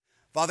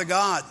Father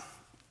God,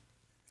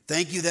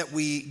 thank you that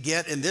we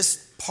get in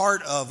this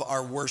part of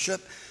our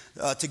worship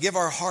to give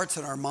our hearts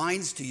and our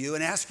minds to you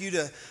and ask you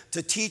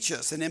to teach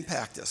us and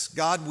impact us.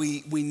 God,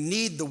 we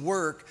need the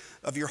work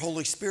of your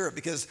Holy Spirit,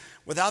 because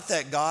without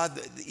that, God,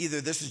 either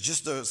this is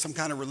just some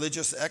kind of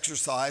religious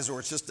exercise or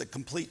it's just a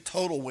complete,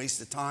 total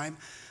waste of time.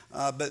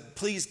 But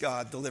please,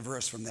 God, deliver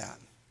us from that.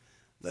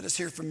 Let us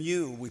hear from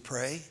you, we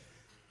pray.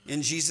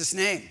 In Jesus'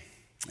 name,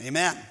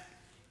 amen.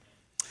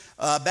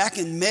 Back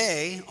in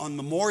May, on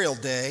Memorial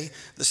Day,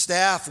 the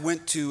staff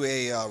went to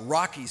a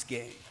Rockies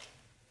game.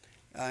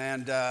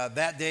 And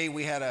that day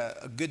we had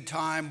a good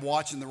time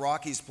watching the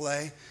Rockies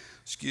play.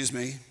 Excuse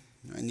me,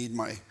 I need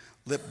my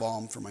lip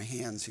balm for my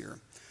hands here.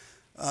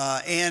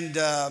 And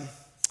at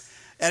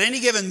any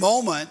given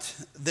moment,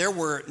 there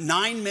were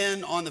 9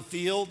 men on the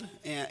field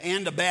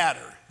and a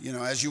batter,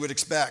 as you would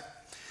expect.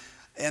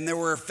 And there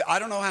were, I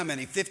don't know how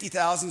many,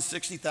 50,000,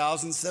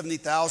 60,000,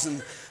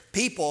 70,000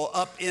 people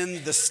up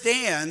in the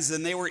stands,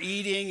 and they were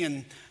eating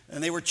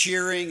and they were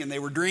cheering and they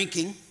were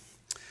drinking.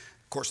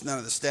 Of course, none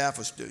of the staff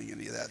was doing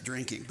any of that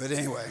drinking, but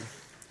anyway.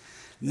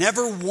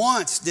 Never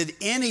once did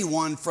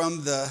anyone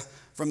from the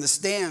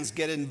stands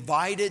get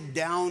invited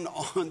down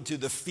onto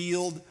the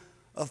field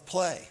of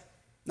play.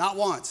 Not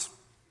once.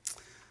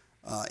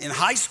 In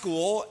high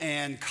school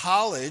and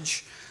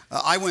college,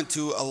 I went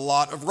to a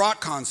lot of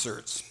rock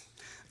concerts.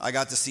 I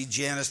got to see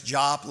Janis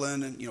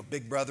Joplin and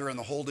Big Brother and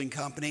the Holding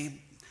Company.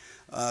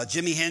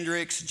 Jimi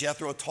Hendrix,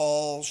 Jethro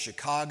Tull,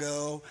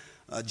 Chicago,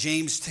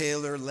 James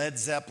Taylor, Led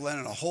Zeppelin,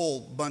 and a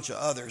whole bunch of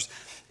others.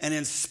 And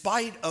in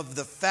spite of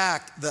the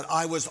fact that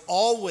I was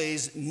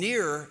always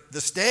near the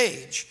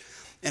stage,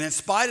 and in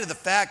spite of the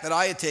fact that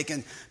I had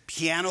taken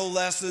piano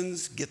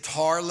lessons,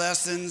 guitar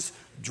lessons,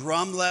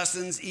 drum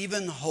lessons,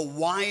 even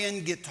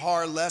Hawaiian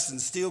guitar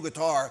lessons, steel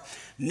guitar,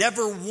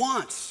 never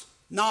once,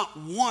 not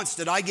once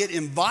did I get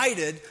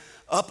invited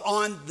up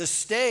on the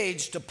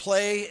stage to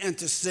play and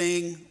to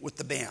sing with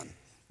the band.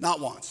 Not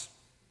once.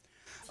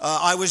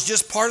 I was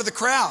just part of the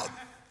crowd.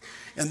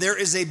 And there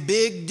is a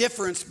big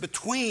difference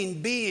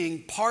between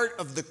being part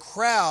of the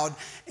crowd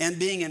and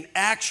being an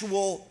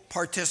actual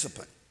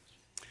participant.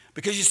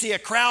 Because you see, a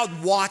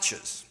crowd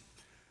watches.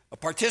 A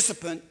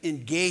participant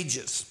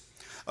engages.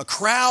 A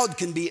crowd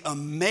can be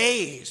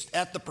amazed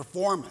at the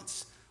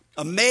performance.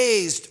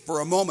 Amazed for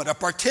a moment. A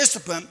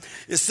participant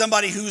is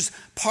somebody who's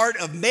part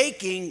of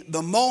making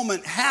the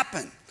moment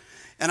happen.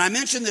 And I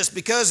mention this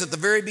because at the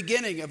very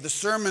beginning of the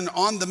Sermon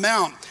on the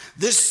Mount,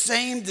 this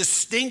same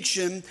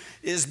distinction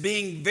is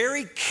being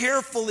very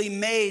carefully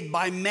made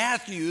by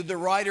Matthew, the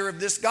writer of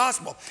this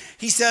gospel.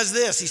 He says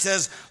this, he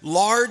says,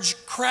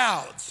 large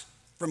crowds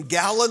from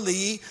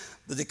Galilee,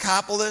 the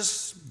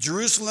Decapolis,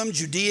 Jerusalem,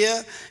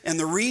 Judea, and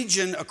the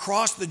region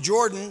across the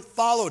Jordan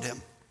followed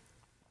him,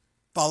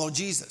 followed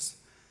Jesus.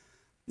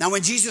 Now,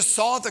 when Jesus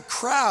saw the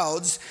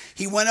crowds,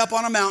 he went up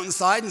on a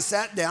mountainside and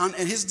sat down,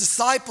 and his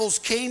disciples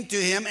came to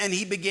him, and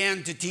he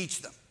began to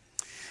teach them.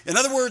 In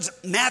other words,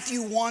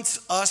 Matthew wants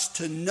us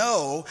to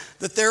know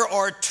that there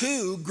are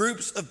 2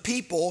 groups of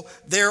people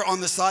there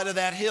on the side of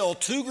that hill,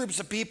 2 groups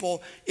of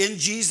people in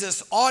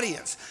Jesus'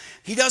 audience.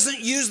 He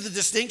doesn't use the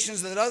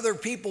distinctions that other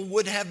people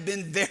would have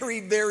been very,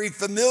 very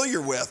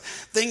familiar with.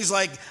 Things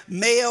like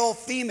male,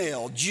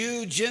 female,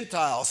 Jew,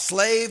 Gentile,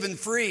 slave, and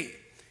free.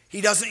 He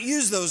doesn't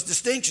use those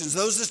distinctions.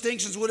 Those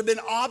distinctions would have been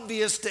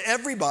obvious to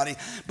everybody,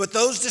 but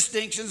those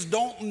distinctions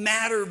don't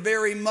matter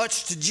very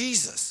much to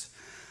Jesus.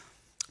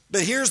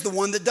 But here's the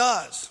one that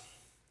does.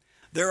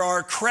 There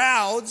are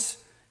crowds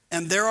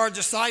and there are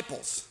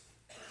disciples.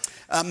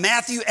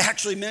 Matthew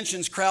actually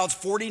mentions crowds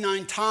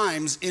 49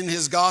 times in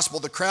his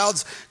gospel. The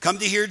crowds come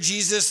to hear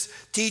Jesus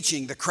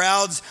teaching. The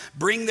crowds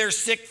bring their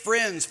sick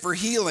friends for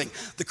healing.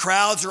 The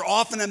crowds are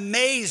often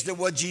amazed at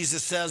what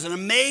Jesus says and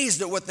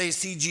amazed at what they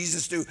see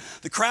Jesus do.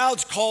 The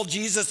crowds call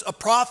Jesus a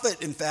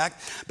prophet, in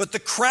fact, but the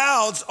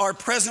crowds are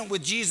present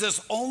with Jesus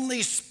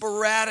only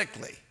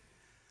sporadically,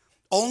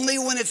 only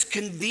when it's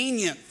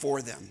convenient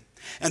for them.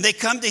 And they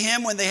come to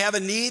him when they have a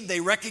need.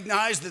 They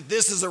recognize that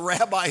this is a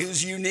rabbi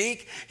who's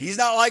unique. He's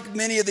not like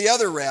many of the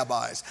other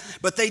rabbis.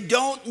 But they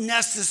don't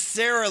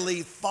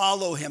necessarily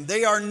follow him.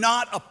 They are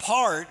not a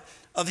part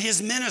of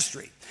his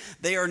ministry.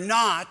 They are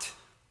not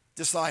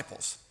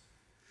disciples.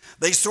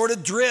 They sort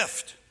of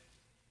drift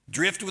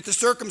with the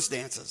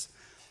circumstances.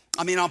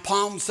 I mean, on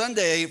Palm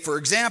Sunday, for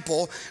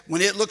example,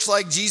 when it looks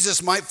like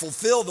Jesus might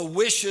fulfill the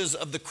wishes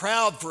of the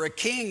crowd for a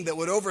king that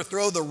would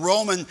overthrow the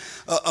Roman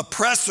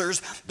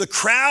oppressors, the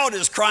crowd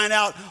is crying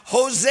out,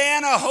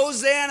 Hosanna,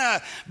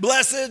 Hosanna,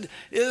 blessed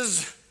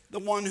is the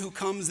one who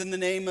comes in the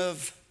name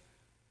of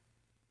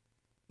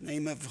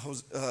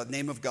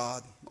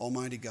God,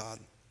 Almighty God.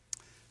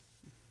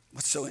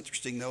 What's so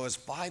interesting, though, is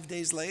 5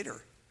 days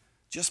later,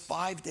 just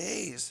 5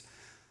 days,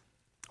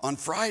 on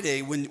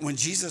Friday, when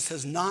Jesus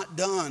has not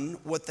done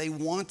what they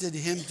wanted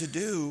him to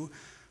do,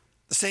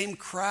 the same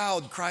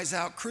crowd cries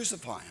out,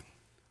 crucify him.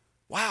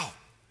 Wow,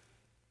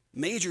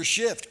 major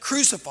shift.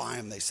 Crucify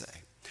him, they say.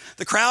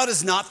 The crowd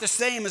is not the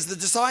same as the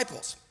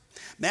disciples.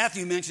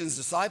 Matthew mentions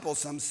disciples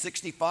some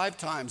 65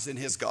 times in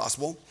his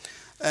gospel.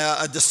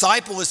 A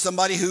disciple is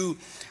somebody who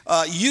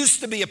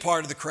used to be a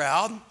part of the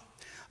crowd,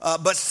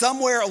 but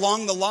somewhere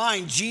along the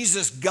line,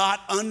 Jesus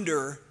got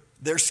under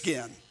their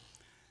skin.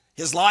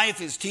 His life,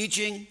 his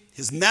teaching,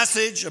 his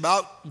message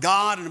about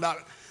God and about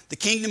the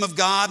kingdom of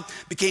God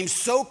became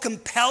so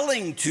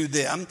compelling to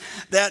them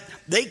that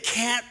they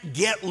can't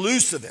get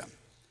loose of him.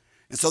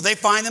 And so they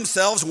find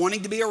themselves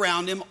wanting to be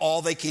around him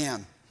all they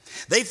can.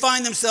 They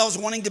find themselves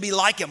wanting to be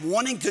like him,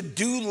 wanting to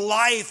do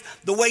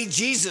life the way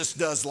Jesus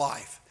does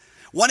life,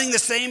 wanting the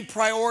same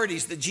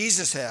priorities that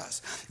Jesus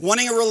has,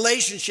 wanting a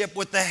relationship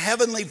with the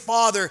Heavenly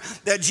Father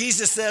that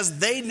Jesus says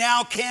they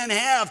now can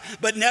have,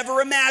 but never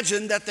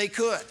imagined that they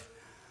could.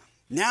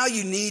 Now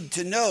you need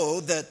to know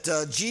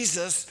that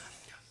Jesus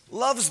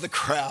loves the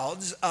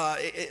crowds.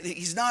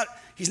 He's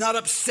not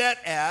upset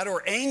at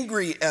or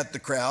angry at the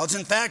crowds.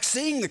 In fact,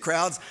 seeing the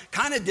crowds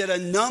kind of did a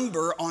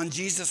number on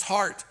Jesus'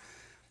 heart.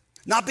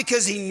 Not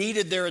because he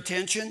needed their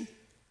attention,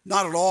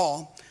 not at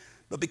all,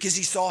 but because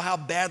he saw how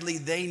badly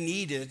they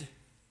needed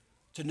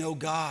to know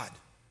God,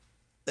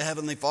 the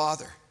Heavenly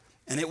Father.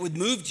 And it would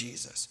move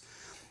Jesus.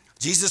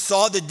 Jesus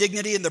saw the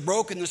dignity and the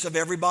brokenness of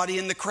everybody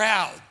in the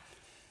crowd.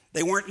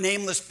 They weren't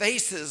nameless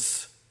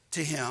faces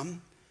to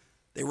him.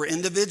 They were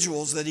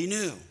individuals that he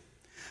knew.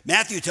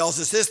 Matthew tells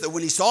us this, that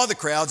when he saw the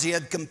crowds, he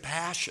had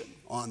compassion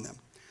on them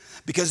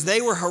because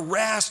they were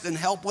harassed and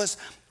helpless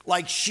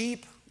like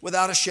sheep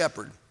without a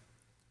shepherd.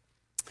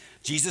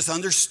 Jesus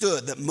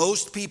understood that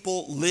most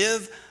people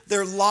live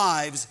their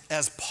lives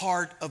as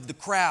part of the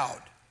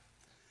crowd.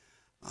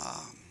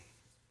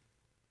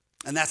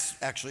 And that's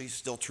actually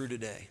still true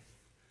today.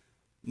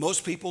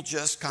 Most people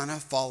just kind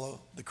of follow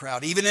the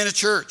crowd. Even in a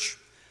church,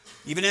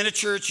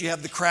 you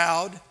have the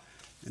crowd,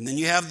 and then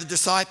you have the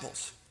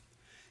disciples.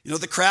 You know,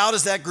 the crowd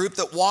is that group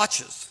that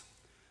watches.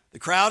 The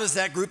crowd is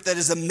that group that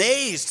is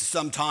amazed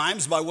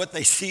sometimes by what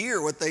they see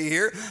or what they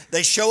hear.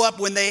 They show up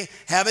when they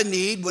have a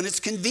need, when it's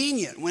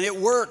convenient, when it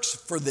works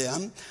for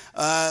them.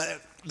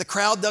 The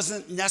crowd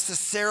doesn't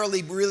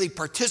necessarily really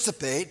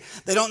participate.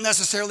 They don't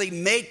necessarily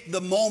make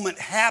the moment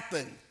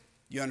happen,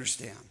 you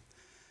understand.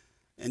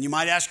 And you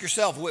might ask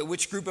yourself,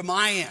 which group am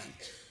I in?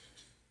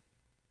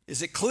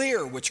 Is it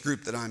clear which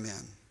group that I'm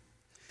in?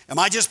 Am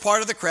I just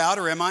part of the crowd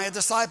or am I a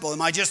disciple?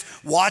 Am I just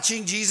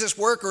watching Jesus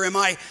work or am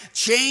I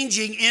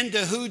changing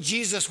into who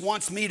Jesus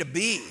wants me to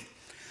be?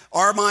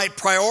 Are my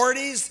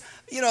priorities,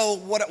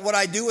 what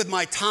I do with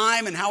my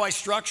time and how I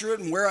structure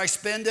it and where I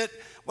spend it,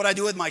 what I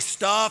do with my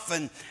stuff,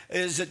 and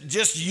is it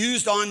just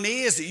used on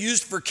me? Is it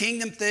used for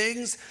kingdom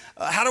things?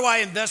 How do I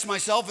invest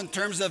myself in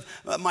terms of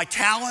my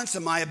talents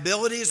and my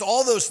abilities,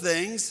 all those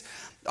things?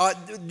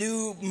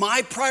 Do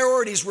my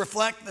priorities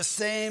reflect the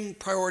same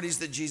priorities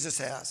that Jesus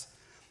has?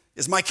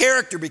 Is my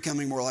character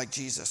becoming more like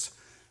Jesus?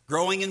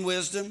 Growing in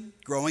wisdom,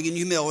 growing in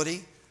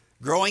humility,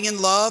 growing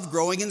in love,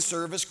 growing in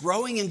service,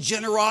 growing in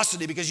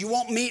generosity, because you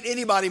won't meet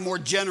anybody more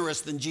generous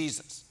than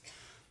Jesus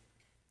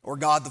or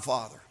God the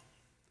Father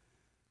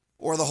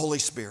or the Holy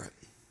Spirit.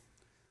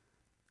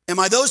 Am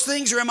I those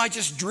things or am I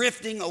just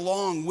drifting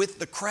along with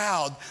the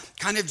crowd,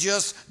 kind of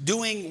just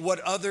doing what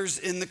others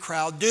in the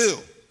crowd do?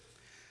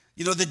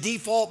 You know, the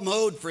default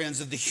mode,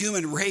 friends, of the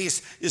human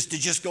race is to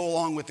just go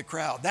along with the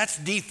crowd. That's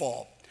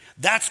default.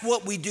 That's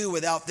what we do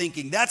without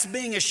thinking. That's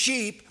being a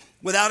sheep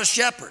without a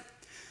shepherd.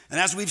 And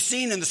as we've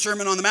seen in the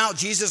Sermon on the Mount,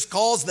 Jesus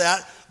calls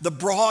that the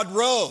broad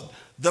road,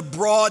 the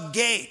broad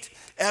gate,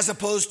 as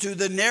opposed to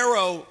the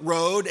narrow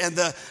road and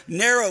the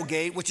narrow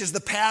gate, which is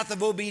the path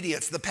of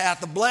obedience, the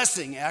path of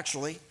blessing,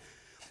 actually.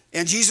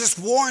 And Jesus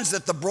warns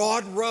that the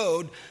broad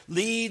road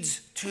leads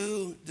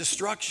to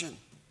destruction,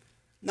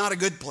 not a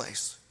good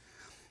place.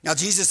 Now,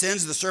 Jesus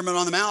ends the Sermon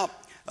on the Mount,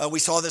 we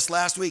saw this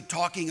last week,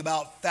 talking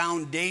about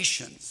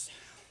foundations.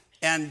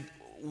 And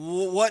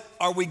what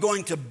are we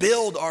going to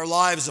build our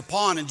lives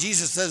upon? And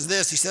Jesus says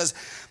this, he says,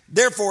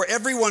 therefore,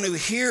 everyone who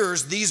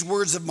hears these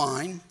words of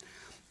mine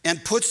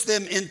and puts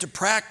them into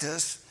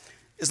practice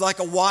is like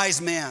a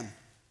wise man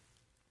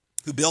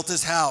who built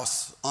his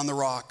house on the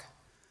rock.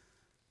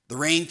 The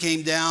rain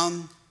came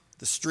down,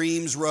 the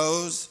streams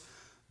rose,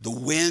 the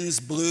winds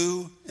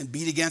blew and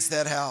beat against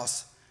that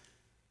house,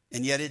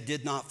 and yet it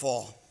did not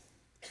fall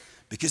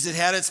because it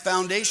had its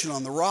foundation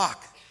on the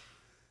rock.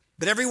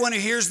 But everyone who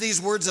hears these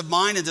words of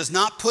mine and does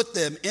not put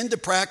them into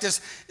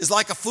practice is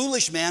like a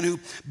foolish man who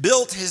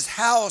built his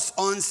house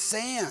on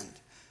sand.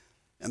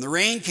 And the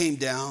rain came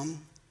down,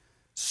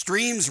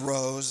 streams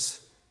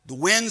rose, the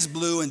winds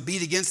blew and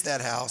beat against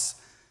that house,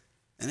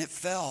 and it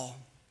fell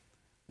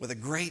with a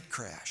great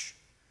crash.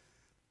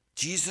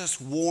 Jesus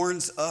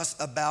warns us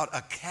about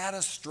a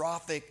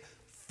catastrophic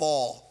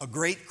fall, a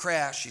great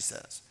crash, he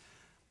says.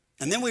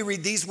 And then we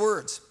read these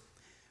words.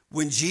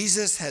 When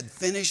Jesus had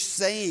finished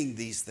saying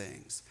these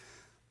things,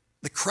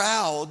 the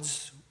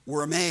crowds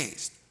were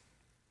amazed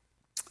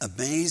at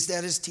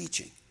his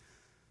teaching,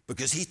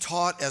 because he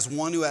taught as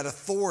one who had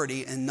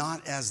authority and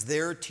not as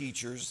their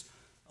teachers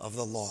of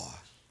the law.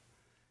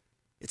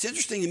 It's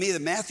interesting to me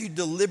that Matthew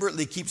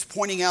deliberately keeps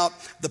pointing out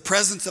the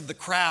presence of the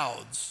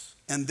crowds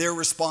and their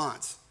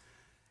response.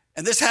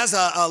 And this has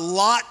a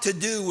lot to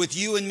do with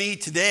you and me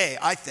today,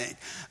 I think.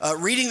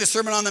 Reading the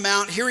Sermon on the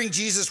Mount, hearing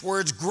Jesus'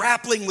 words,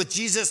 grappling with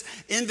Jesus'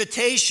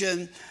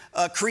 invitation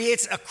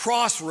creates a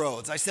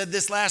crossroads. I said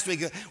this last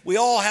week. We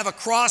all have a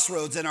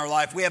crossroads in our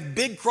life. We have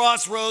big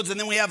crossroads, and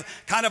then we have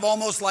kind of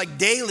almost like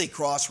daily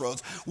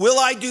crossroads. Will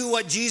I do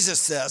what Jesus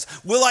says?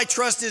 Will I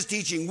trust his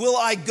teaching? Will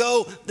I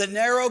go the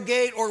narrow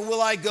gate, or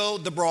will I go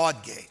the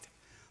broad gate?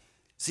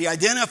 See,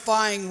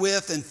 identifying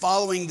with and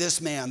following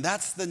this man,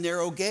 that's the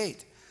narrow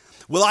gate.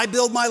 Will I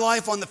build my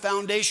life on the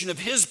foundation of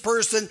his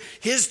person,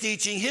 his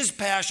teaching, his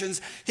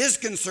passions, his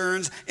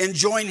concerns, and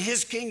join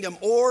his kingdom,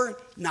 or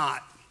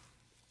not?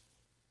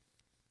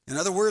 In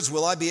other words,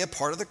 will I be a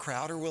part of the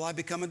crowd, or will I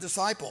become a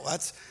disciple?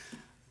 That's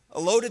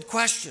a loaded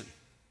question.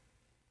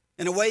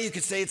 In a way, you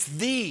could say it's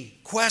the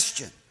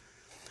question.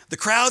 The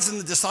crowds and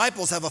the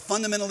disciples have a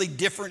fundamentally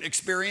different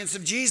experience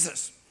of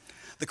Jesus.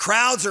 The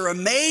crowds are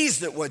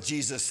amazed at what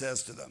Jesus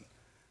says to them,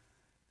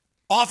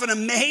 often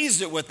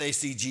amazed at what they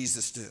see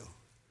Jesus do.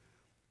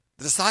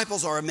 The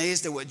disciples are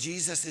amazed at what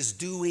Jesus is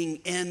doing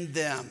in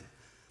them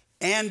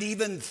and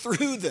even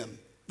through them.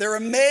 They're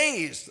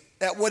amazed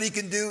at what he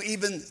can do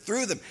even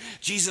through them.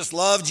 Jesus'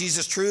 love,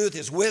 Jesus' truth,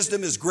 his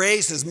wisdom, his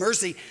grace, his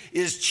mercy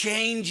is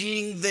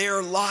changing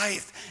their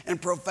life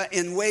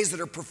in ways that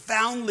are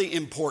profoundly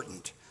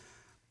important.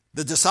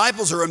 The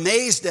disciples are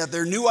amazed at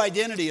their new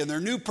identity and their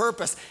new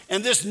purpose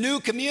and this new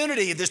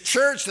community, this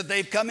church that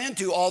they've come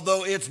into.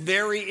 Although it's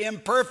very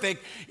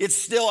imperfect, it's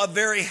still a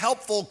very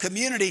helpful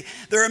community.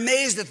 They're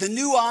amazed at the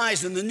new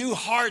eyes and the new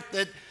heart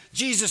that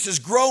Jesus is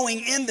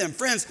growing in them.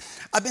 Friends,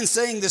 I've been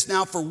saying this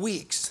now for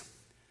weeks.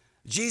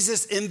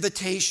 Jesus'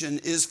 invitation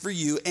is for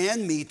you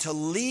and me to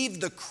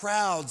leave the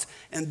crowds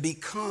and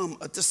become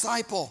a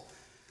disciple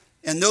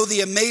and know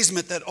the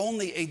amazement that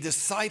only a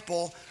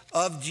disciple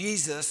of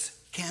Jesus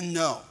can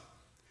know.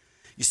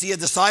 You see, a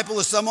disciple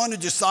is someone who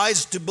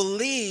decides to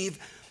believe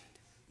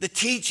the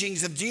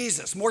teachings of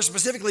Jesus. More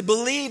specifically,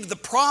 believe the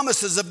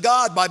promises of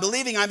God. By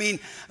believing, I mean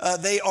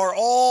they are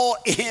all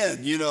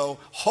in,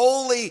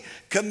 wholly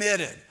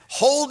committed,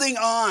 holding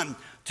on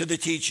to the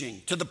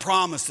teaching, to the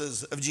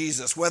promises of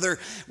Jesus. Whether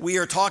we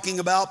are talking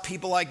about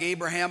people like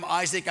Abraham,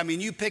 Isaac,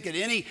 you pick it,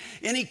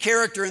 any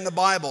character in the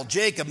Bible,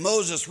 Jacob,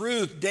 Moses,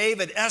 Ruth,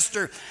 David,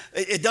 Esther,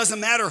 it doesn't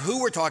matter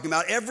who we're talking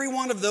about. Every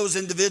one of those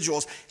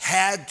individuals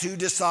had to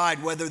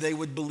decide whether they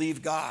would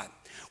believe God,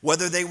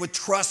 whether they would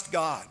trust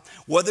God,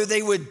 whether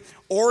they would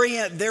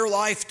orient their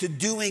life to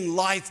doing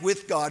life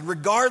with God,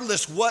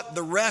 regardless what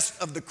the rest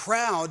of the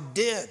crowd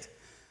did.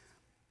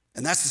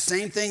 And that's the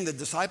same thing the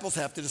disciples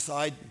have to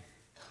decide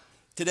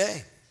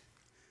today.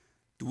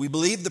 Do we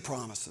believe the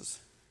promises?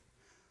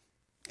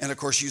 And of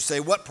course you say,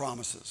 what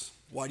promises?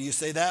 Why do you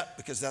say that?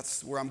 Because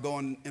that's where I'm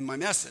going in my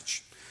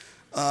message.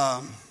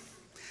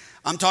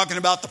 I'm talking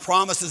about the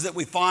promises that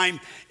we find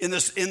in the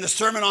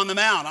Sermon on the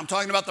Mount. I'm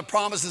talking about the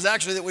promises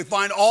actually that we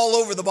find all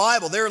over the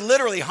Bible. There are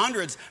literally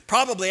hundreds,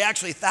 probably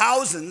actually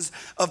thousands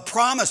of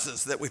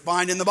promises that we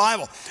find in the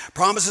Bible.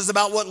 Promises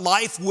about what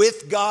life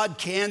with God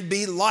can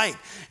be like.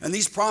 And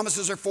these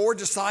promises are for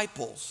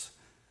disciples.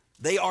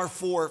 They are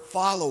for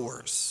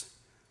followers.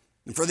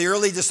 And for the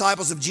early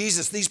disciples of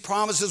Jesus, these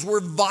promises were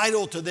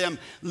vital to them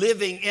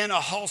living in a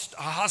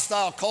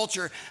hostile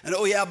culture. And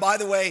oh yeah, by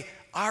the way,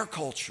 our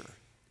culture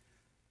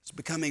is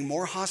becoming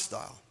more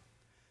hostile.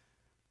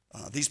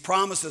 These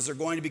promises are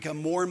going to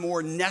become more and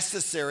more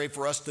necessary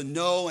for us to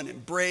know and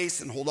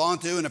embrace and hold on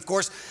to. And of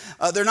course,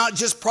 they're not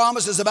just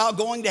promises about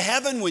going to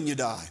heaven when you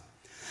die.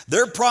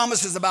 They're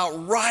promises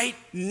about right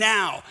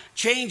now,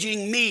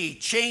 changing me,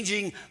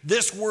 changing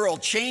this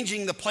world,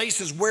 changing the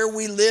places where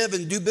we live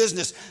and do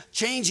business,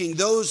 changing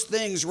those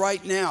things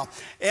right now.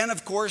 And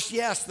of course,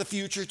 yes, the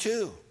future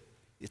too,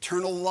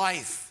 eternal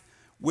life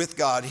with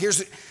God.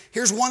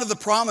 Here's one of the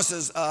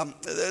promises.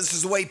 This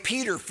is the way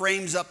Peter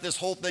frames up this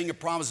whole thing of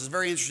promises.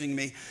 Very interesting to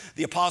me.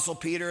 The Apostle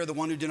Peter, the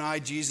one who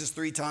denied Jesus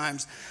 3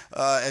 times,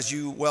 as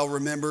you well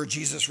remember,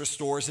 Jesus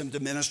restores him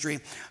to ministry.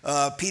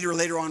 Peter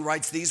later on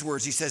writes these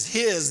words. He says,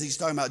 he's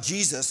talking about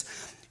Jesus,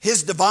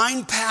 his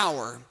divine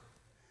power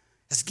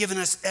has given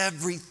us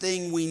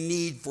everything we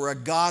need for a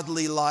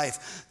godly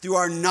life through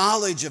our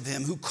knowledge of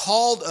him who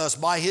called us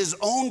by his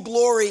own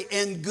glory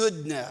and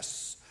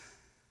goodness.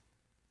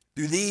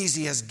 Through these,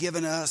 he has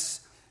given us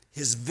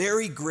his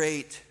very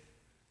great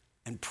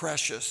and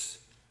precious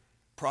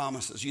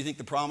promises. You think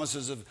the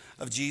promises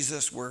of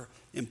Jesus were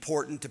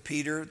important to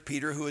Peter?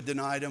 Peter who had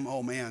denied him?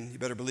 Oh man, you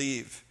better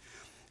believe.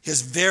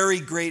 His very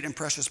great and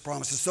precious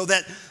promises, so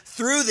that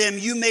through them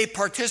you may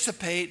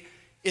participate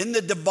in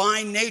the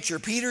divine nature.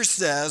 Peter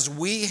says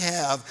we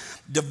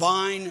have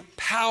divine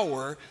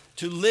power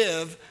to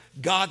live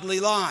godly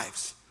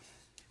lives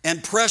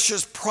and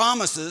precious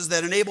promises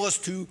that enable us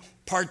to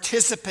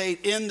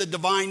participate in the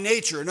divine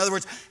nature. In other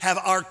words, have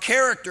our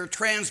character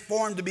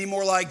transformed to be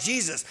more like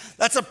Jesus.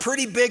 That's a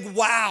pretty big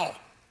wow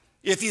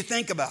if you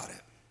think about it.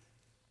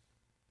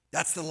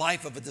 That's the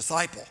life of a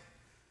disciple.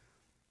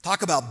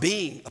 Talk about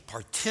being a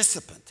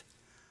participant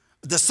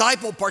A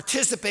disciple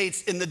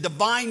participates in the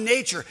divine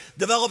nature,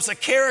 develops a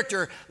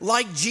character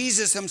like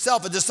Jesus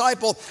himself. A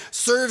disciple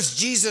serves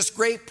Jesus'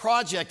 great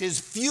project, is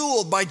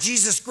fueled by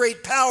Jesus'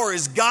 great power,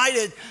 is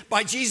guided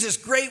by Jesus'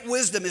 great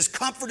wisdom, is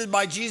comforted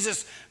by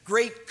Jesus'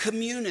 great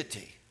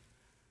community.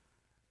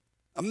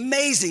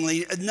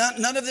 Amazingly,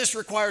 none of this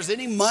requires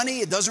any money.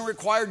 It doesn't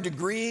require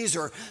degrees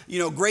or,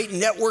 great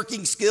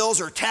networking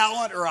skills or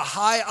talent or a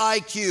high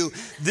IQ.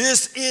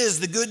 This is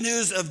the good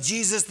news of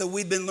Jesus that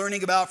we've been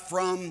learning about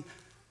from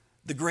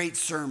the great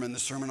sermon, the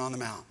Sermon on the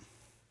Mount.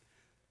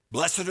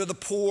 Blessed are the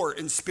poor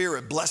in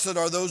spirit. Blessed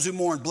are those who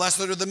mourn.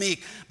 Blessed are the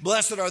meek.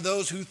 Blessed are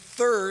those who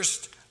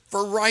thirst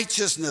for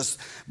righteousness.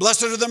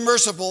 Blessed are the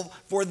merciful,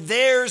 for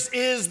theirs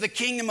is the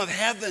kingdom of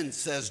heaven,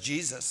 says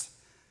Jesus.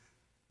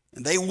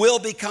 And they will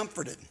be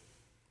comforted.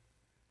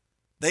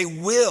 They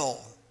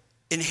will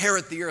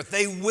inherit the earth.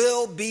 They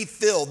will be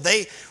filled.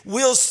 They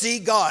will see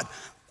God.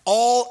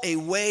 All a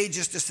way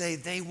just to say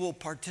they will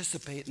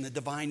participate in the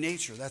divine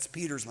nature. That's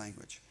Peter's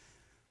language.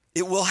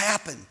 It will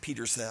happen,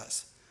 Peter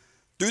says,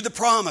 through the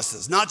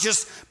promises. Not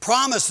just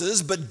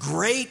promises, but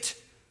great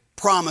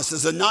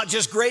promises. And not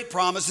just great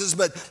promises,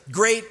 but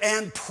great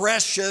and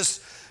precious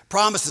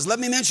promises. Let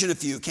me mention a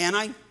few, can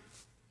I?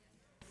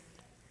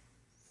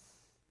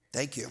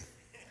 Thank you.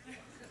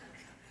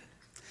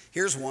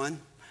 Here's one.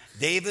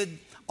 David,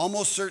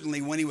 almost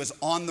certainly when he was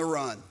on the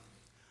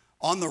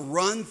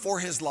run for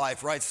his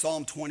life, writes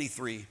Psalm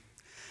 23.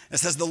 It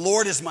says, the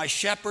Lord is my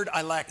shepherd,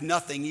 I lack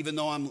nothing, even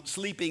though I'm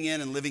sleeping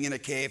in and living in a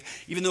cave,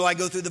 even though I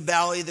go through the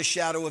valley of the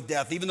shadow of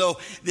death, even though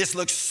this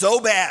looks so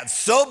bad.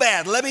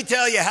 Let me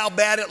tell you how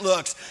bad it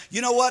looks.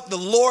 You know what? The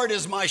Lord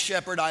is my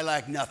shepherd, I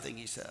lack nothing,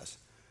 he says.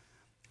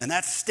 And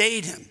that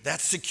stayed him, that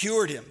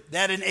secured him,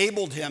 that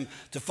enabled him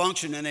to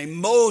function in a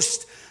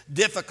most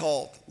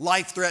difficult,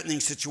 life-threatening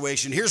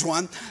situation. Here's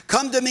one.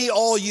 Come to me,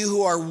 all you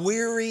who are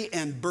weary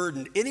and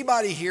burdened.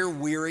 Anybody here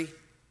weary?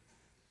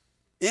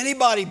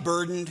 Anybody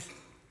burdened?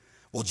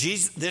 Well,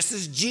 this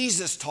is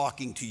Jesus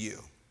talking to you.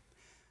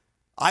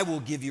 I will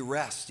give you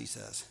rest, he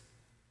says.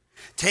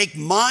 Take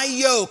my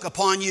yoke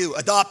upon you.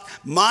 Adopt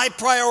my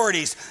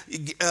priorities.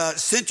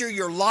 Center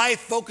your life,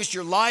 focus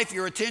your life,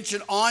 your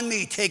attention on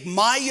me. Take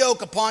my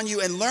yoke upon you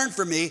and learn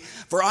from me,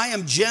 for I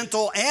am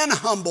gentle and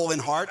humble in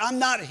heart. I'm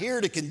not here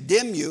to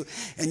condemn you,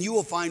 and you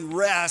will find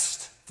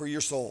rest for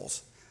your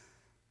souls.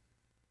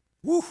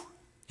 Woo.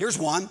 Here's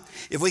one.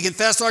 If we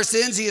confess our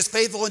sins, he is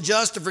faithful and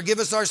just to forgive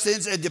us our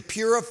sins and to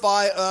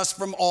purify us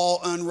from all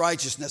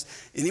unrighteousness.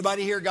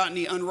 Anybody here got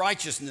any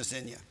unrighteousness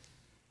in you?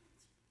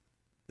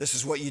 This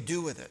is what you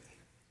do with it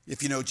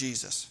if you know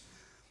Jesus.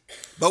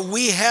 But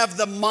we have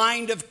the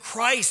mind of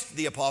Christ,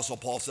 the Apostle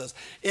Paul says.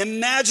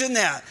 Imagine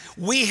that.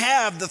 We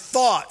have the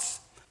thoughts,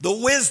 the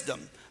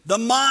wisdom, the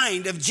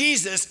mind of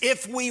Jesus.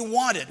 If we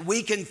want it,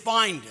 we can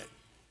find it.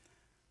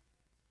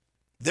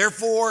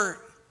 Therefore,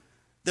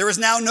 there is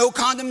now no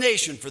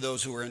condemnation for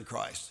those who are in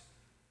Christ.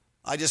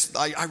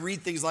 I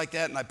read things like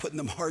that and I put in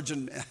the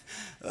margin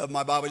of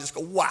my Bible, I just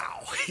go,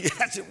 wow.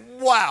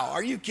 Wow,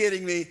 are you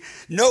kidding me?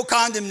 No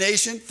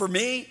condemnation for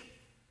me?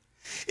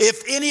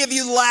 If any of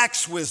you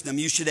lacks wisdom,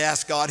 you should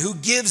ask God, who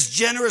gives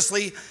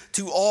generously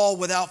to all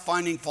without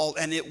finding fault,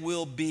 and it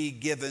will be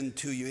given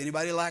to you.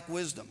 Anybody lack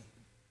wisdom?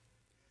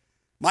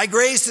 My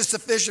grace is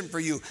sufficient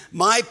for you.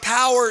 My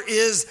power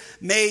is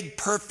made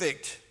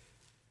perfect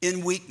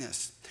in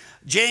weakness.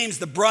 James,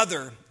 the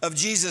brother of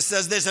Jesus,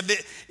 says this.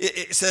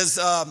 It says,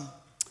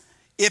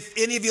 if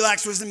any of you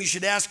lacks wisdom, you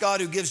should ask God,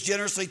 who gives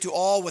generously to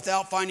all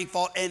without finding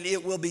fault, and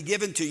it will be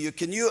given to you.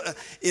 Can you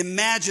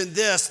imagine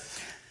this?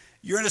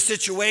 You're in a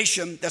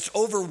situation that's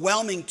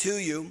overwhelming to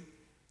you.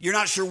 You're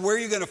not sure where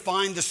you're going to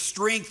find the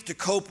strength to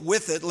cope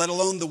with it, let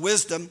alone the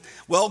wisdom.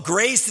 Well,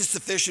 grace is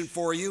sufficient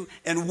for you,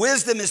 and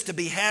wisdom is to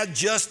be had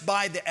just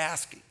by the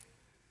asking.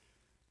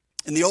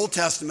 In the Old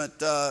Testament,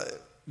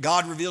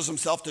 God reveals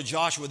himself to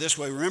Joshua this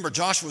way. Remember,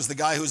 Joshua was the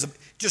guy who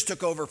just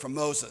took over from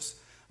Moses,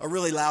 a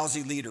really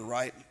lousy leader,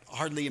 right?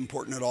 Hardly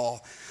important at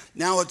all.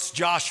 Now it's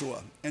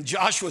Joshua, and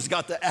Joshua's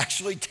got to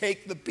actually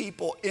take the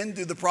people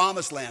into the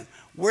promised land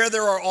where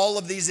there are all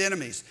of these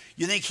enemies.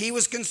 You think he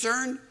was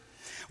concerned?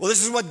 Well,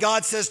 this is what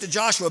God says to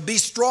Joshua. Be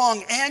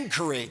strong and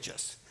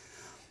courageous.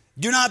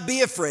 Do not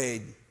be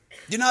afraid.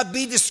 Do not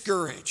be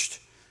discouraged.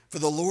 For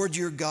the Lord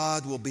your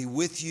God will be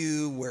with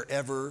you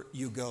wherever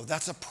you go.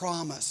 That's a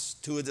promise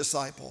to a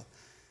disciple.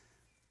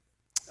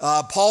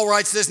 Paul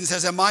writes this and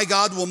says, and my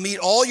God will meet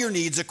all your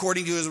needs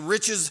according to his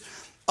riches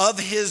of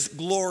his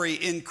glory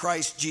in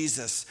Christ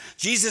Jesus.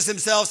 Jesus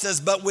himself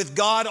says, but with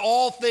God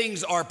all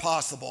things are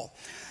possible.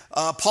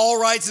 Paul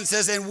writes and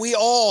says, and we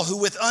all who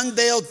with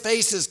unveiled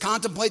faces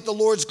contemplate the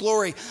Lord's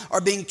glory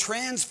are being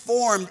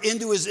transformed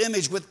into his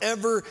image with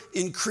ever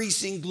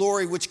increasing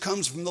glory, which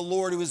comes from the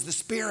Lord who is the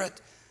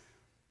Spirit.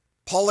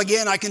 Paul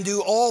again, I can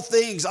do all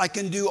things. I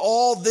can do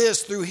all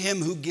this through him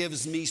who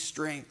gives me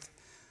strength.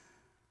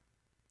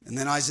 And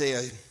then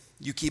Isaiah,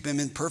 you keep him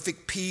in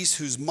perfect peace,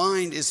 whose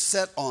mind is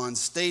set on,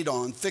 stayed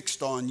on,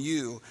 fixed on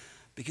you,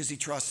 because he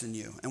trusts in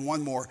you. And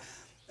one more,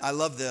 I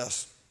love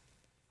this.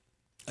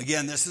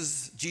 Again, this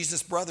is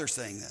Jesus' brother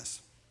saying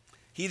this.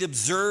 He'd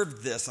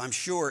observed this, I'm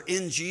sure,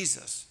 in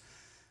Jesus.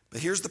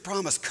 But here's the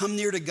promise. Come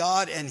near to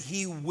God and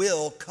he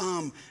will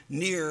come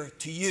near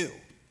to you.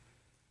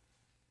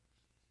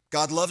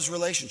 God loves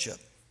relationship.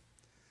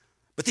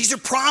 But these are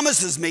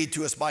promises made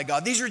to us by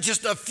God. These are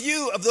just a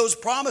few of those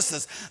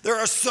promises. There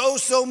are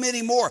so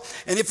many more.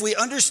 And if we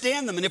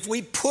understand them and if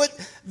we put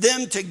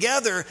them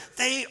together,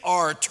 they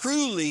are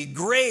truly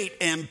great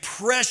and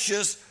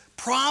precious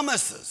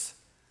promises.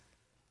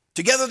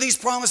 Together, these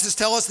promises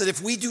tell us that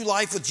if we do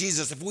life with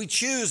Jesus, if we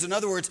choose, in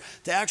other words,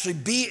 to actually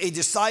be a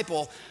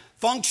disciple,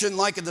 function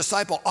like a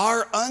disciple,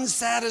 our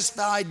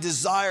unsatisfied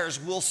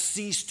desires will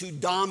cease to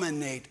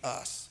dominate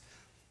us.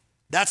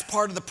 That's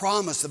part of the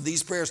promise of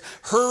these prayers.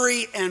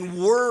 Hurry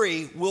and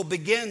worry will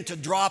begin to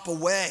drop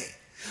away.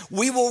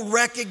 We will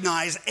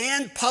recognize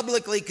and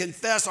publicly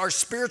confess our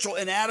spiritual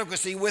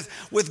inadequacy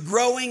with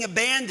growing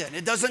abandon.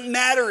 It doesn't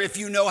matter if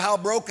you know how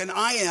broken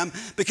I am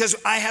because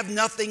I have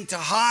nothing to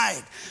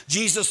hide.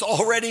 Jesus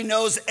already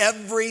knows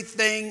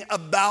everything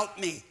about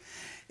me,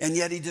 and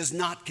yet he does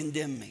not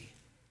condemn me,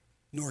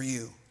 nor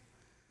you.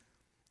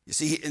 You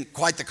see,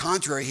 quite the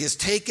contrary, he has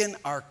taken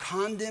our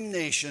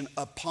condemnation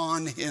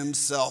upon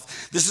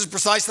himself. This is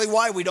precisely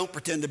why we don't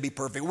pretend to be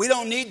perfect. We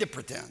don't need to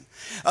pretend.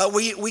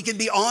 We can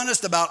be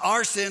honest about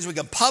our sins. We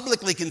can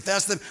publicly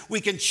confess them.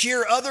 We can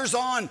cheer others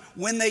on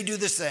when they do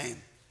the same.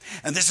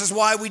 And this is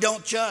why we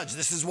don't judge.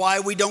 This is why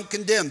we don't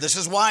condemn. This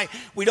is why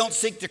we don't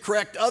seek to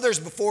correct others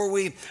before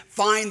we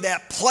find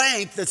that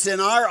plank that's in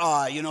our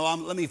eye. You know,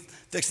 let me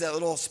fix that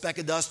little speck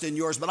of dust in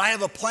yours. But I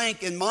have a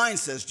plank in mine,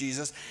 says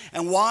Jesus.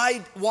 And why?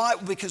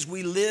 Because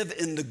we live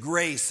in the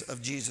grace of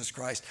Jesus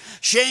Christ.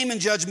 Shame and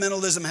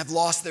judgmentalism have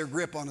lost their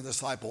grip on a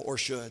disciple, or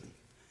should.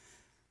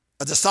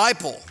 A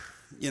disciple,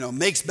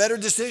 makes better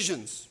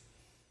decisions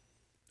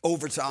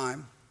over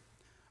time.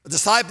 A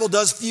disciple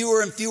does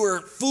fewer and fewer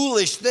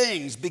foolish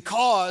things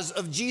because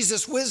of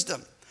Jesus'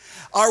 wisdom.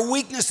 Our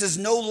weaknesses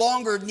no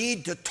longer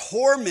need to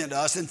torment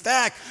us. In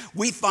fact,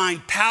 we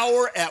find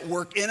power at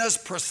work in us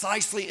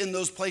precisely in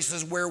those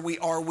places where we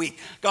are weak.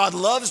 God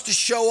loves to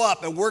show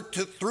up and work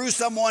through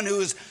someone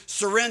who is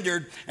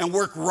surrendered and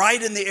work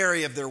right in the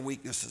area of their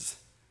weaknesses.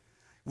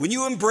 When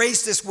you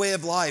embrace this way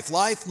of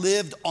life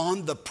lived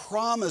on the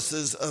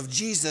promises of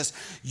Jesus,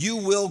 you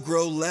will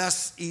grow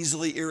less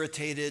easily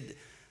irritated,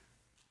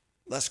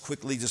 less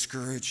quickly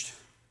discouraged.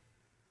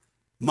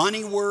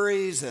 Money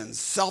worries and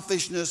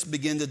selfishness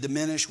begin to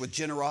diminish with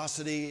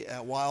generosity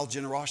while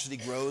generosity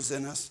grows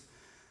in us.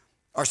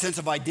 Our sense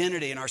of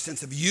identity and our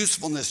sense of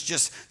usefulness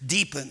just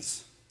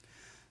deepens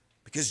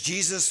because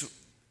Jesus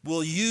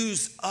will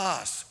use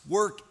us,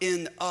 work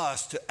in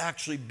us to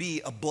actually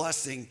be a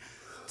blessing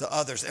to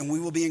others, and we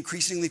will be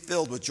increasingly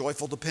filled with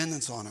joyful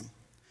dependence on him.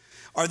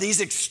 Are these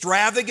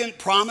extravagant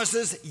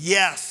promises?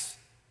 Yes.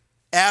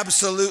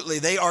 Absolutely.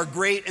 They are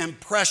great and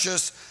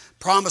precious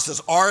promises.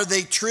 Are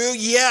they true?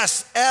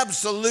 Yes,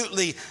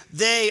 absolutely.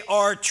 They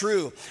are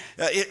true.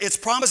 It's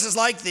promises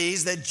like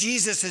these that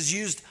Jesus has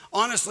used,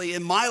 honestly,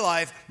 in my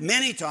life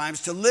many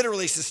times to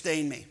literally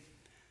sustain me.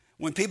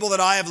 When people that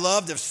I have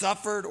loved have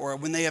suffered, or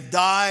when they have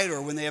died,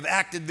 or when they have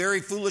acted very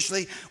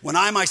foolishly, when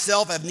I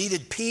myself have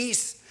needed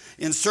peace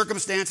in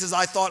circumstances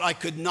I thought I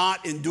could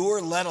not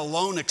endure, let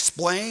alone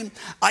explain,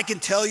 I can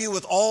tell you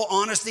with all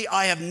honesty,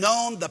 I have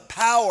known the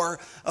power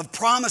of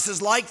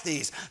promises like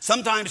these,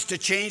 sometimes to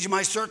change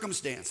my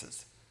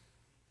circumstances,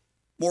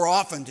 more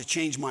often to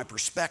change my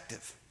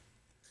perspective,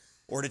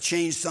 or to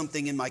change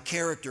something in my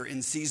character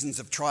in seasons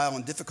of trial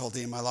and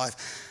difficulty in my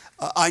life.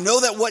 I know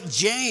that what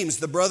James,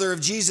 the brother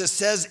of Jesus,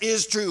 says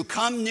is true.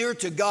 Come near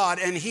to God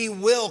and he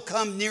will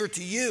come near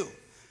to you.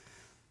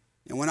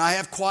 And when I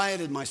have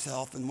quieted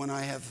myself and when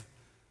I have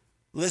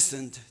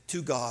listened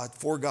to God,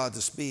 for God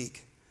to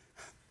speak,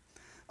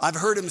 I've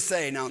heard him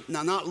say, now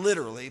not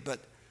literally, but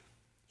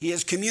he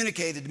has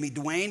communicated to me,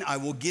 Dwayne, I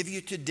will give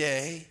you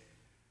today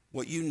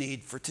what you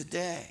need for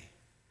today.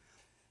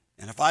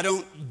 And if I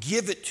don't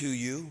give it to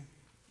you,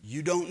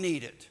 you don't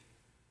need it.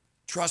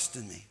 Trust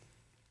in me.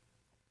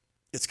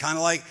 It's kind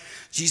of like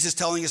Jesus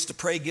telling us to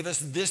pray, give us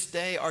this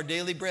day our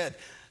daily bread.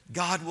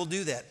 God will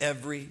do that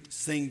every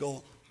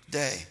single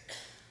day.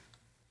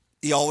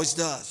 He always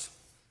does.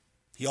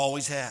 He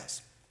always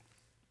has.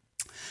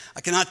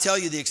 I cannot tell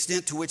you the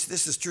extent to which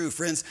this is true.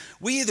 Friends,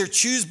 we either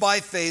choose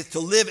by faith to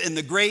live in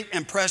the great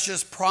and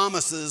precious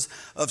promises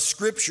of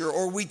Scripture,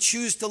 or we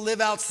choose to live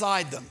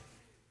outside them.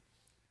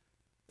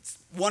 It's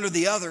one or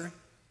the other.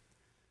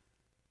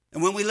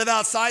 And when we live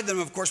outside them,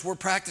 of course, we're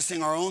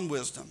practicing our own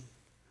wisdom.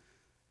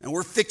 And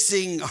we're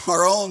fixing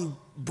our own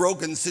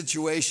broken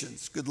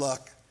situations. Good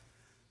luck.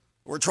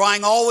 We're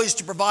trying always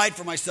to provide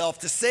for myself,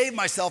 to save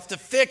myself, to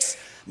fix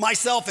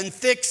myself and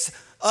fix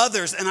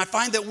others. And I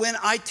find that when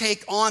I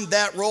take on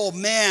that role,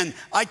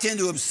 I tend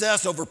to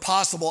obsess over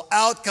possible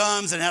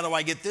outcomes and how do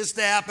I get this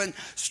to happen.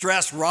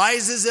 Stress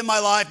rises in my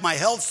life. My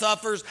health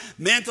suffers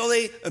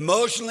mentally,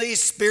 emotionally,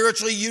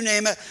 spiritually, you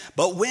name it.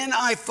 But when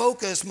I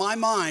focus my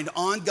mind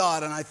on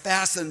God and I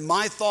fasten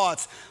my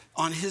thoughts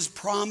on his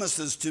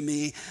promises to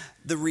me,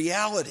 the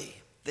reality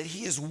that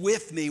he is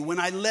with me, when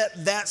I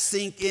let that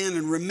sink in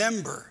and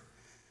remember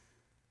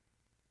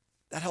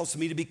that helps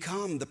me to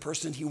become the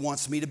person he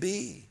wants me to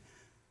be.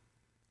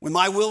 When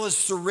my will is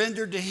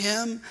surrendered to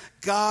him,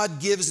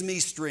 God gives me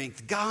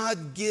strength.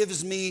 God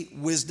gives me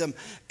wisdom.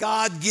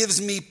 God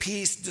gives me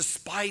peace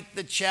despite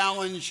the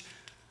challenge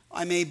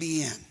I may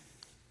be in.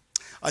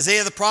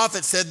 Isaiah the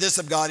prophet said this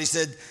of God. He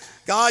said,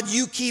 God,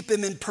 you keep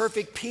him in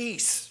perfect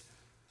peace,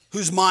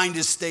 whose mind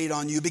is stayed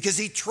on you, because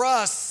he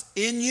trusts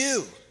in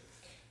you.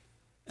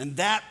 And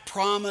that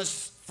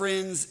promise,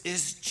 friends,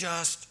 is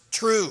just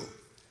true.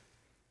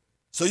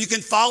 So you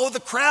can follow the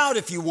crowd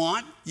if you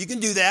want. You can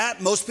do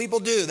that. Most people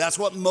do. That's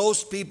what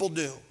most people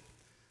do.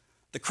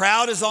 The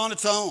crowd is on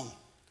its own.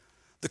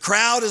 The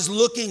crowd is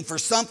looking for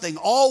something,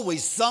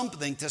 always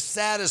something to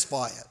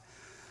satisfy it.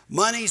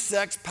 Money,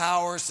 sex,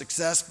 power,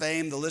 success,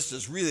 fame, the list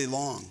is really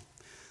long.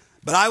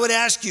 But I would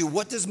ask you,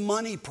 what does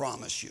money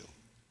promise you?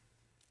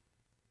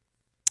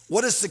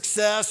 What is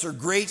success or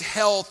great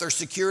health or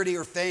security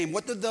or fame?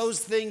 What do those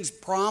things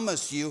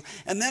promise you?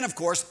 And then, of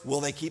course, will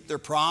they keep their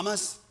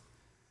promise?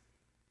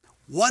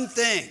 One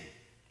thing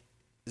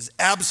is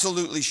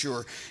absolutely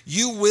sure.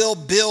 You will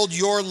build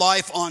your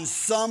life on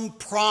some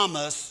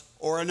promise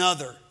or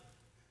another.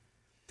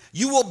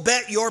 You will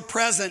bet your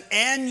present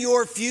and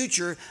your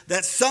future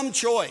that some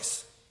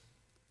choice,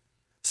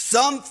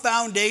 some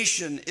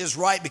foundation is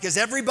right, because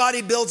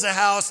everybody builds a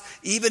house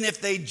even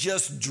if they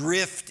just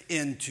drift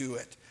into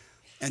it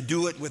and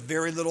do it with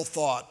very little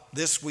thought.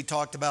 This we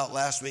talked about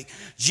last week.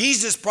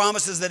 Jesus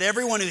promises that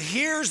everyone who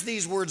hears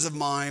these words of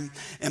mine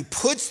and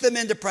puts them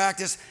into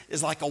practice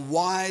is like a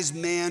wise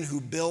man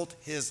who built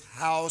his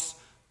house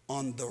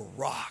on the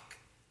rock.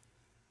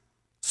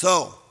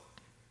 So,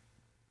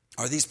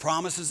 are these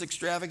promises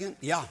extravagant?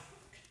 Yeah,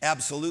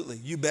 absolutely.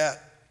 You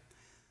bet.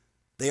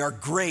 They are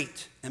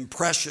great and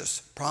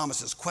precious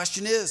promises.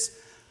 Question is,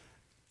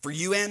 for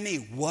you and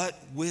me, what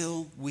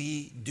will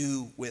we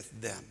do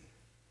with them?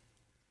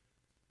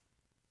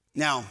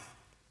 Now,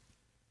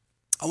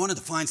 I wanted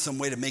to find some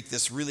way to make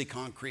this really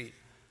concrete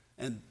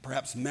and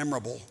perhaps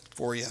memorable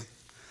for you.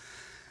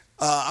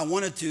 I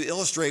wanted to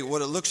illustrate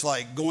what it looks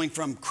like going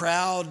from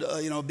crowd,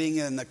 being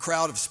in the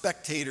crowd of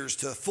spectators,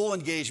 to full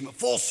engagement,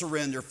 full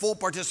surrender, full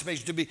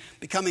participation, to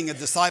becoming a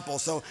disciple.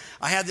 So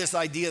I had this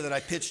idea that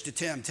I pitched to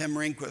Tim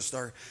Rehnquist,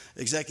 our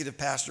executive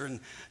pastor. And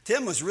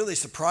Tim was really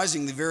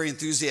surprisingly very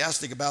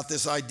enthusiastic about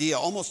this idea,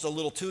 almost a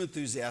little too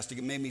enthusiastic.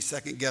 It made me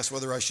second guess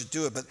whether I should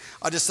do it. But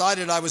I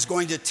decided I was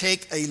going to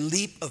take a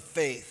leap of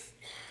faith,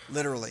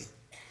 literally.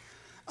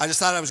 I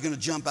decided I was going to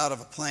jump out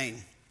of a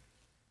plane.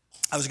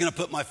 I was going to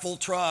put my full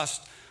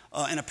trust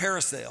in a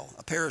parasail,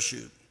 a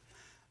parachute.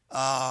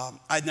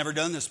 I'd never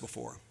done this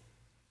before.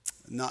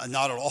 Not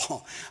at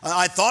all.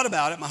 I thought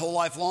about it my whole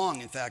life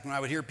long, in fact. When I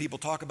would hear people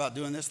talk about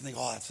doing this and think,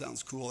 oh, that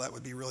sounds cool, that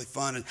would be really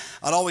fun. And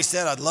I'd always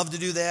said I'd love to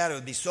do that. It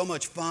would be so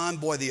much fun.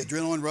 Boy, the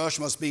adrenaline rush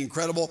must be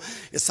incredible.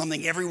 It's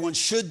something everyone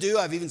should do.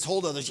 I've even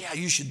told others, yeah,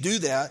 you should do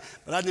that.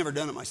 But I'd never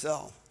done it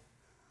myself.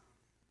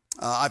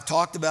 I've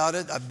talked about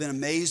it. I've been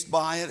amazed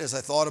by it as I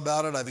thought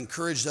about it. I've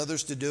encouraged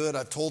others to do it.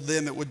 I've told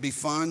them it would be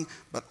fun,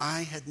 but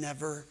I had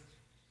never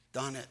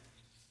done it.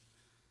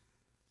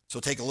 So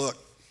take a look.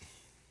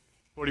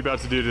 What are you about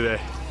to do today?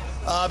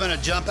 I'm going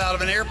to jump out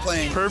of an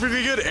airplane.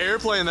 Perfectly good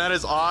airplane. That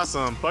is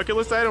awesome. Bucket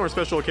list item or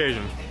special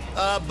occasion?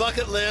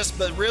 Bucket list,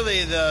 but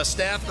really the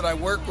staff that I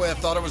work with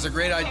thought it was a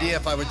great idea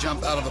if I would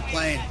jump out of a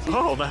plane.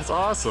 Oh, that's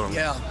awesome.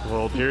 Yeah.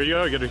 Well, here you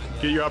go.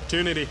 Get your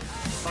opportunity.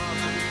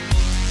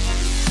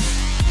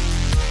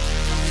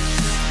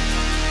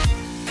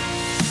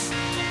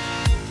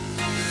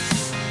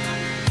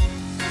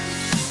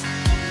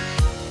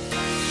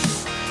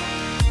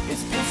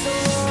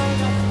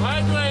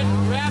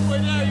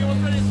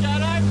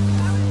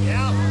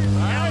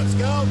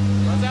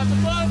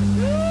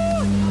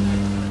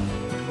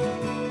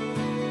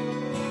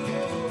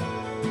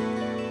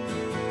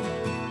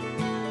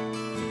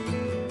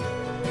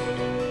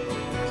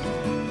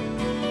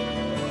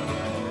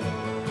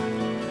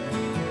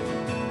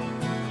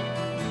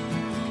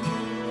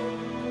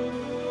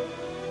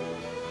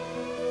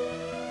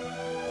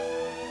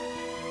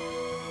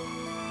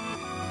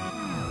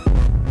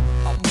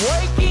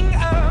 Waking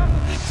up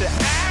to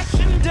ash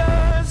and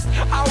dust,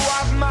 I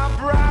wipe my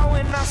brow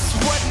and I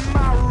sweat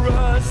my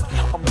rust.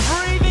 I'm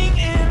breathing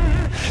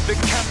in the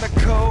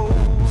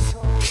chemicals.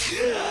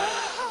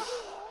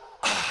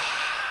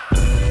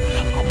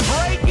 I'm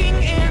breaking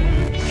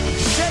in,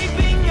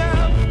 shaping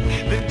up,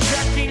 then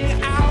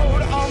checking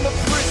out on the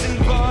prison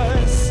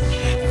bus.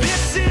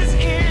 This is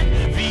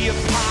it, the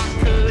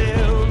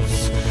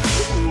apocalypse.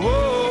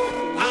 Whoa,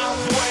 I'm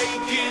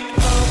waking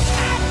up,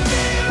 I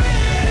feel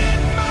it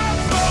in my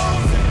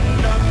bones.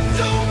 Enough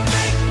to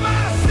make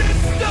my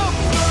system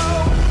blow.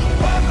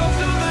 Welcome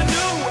to the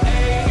new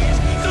age,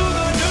 to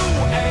the new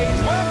age.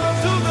 Welcome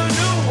to the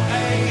new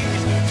age.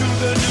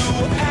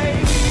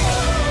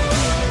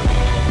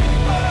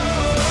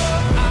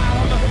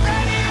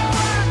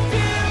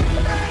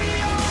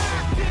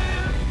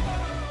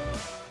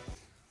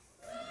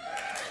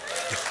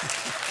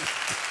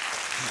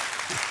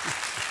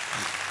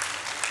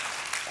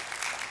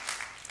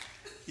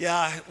 Yeah,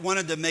 I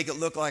wanted to make it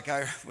look like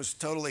I was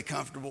totally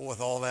comfortable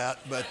with all that,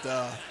 but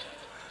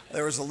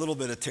there was a little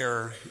bit of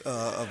terror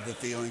of the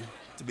feeling,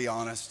 to be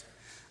honest.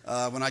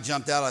 When I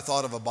jumped out, I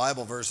thought of a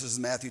Bible verse. This is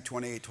Matthew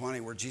 28:20,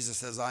 where Jesus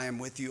says, I am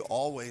with you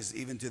always,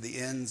 even to the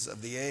ends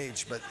of the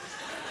age. But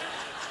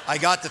I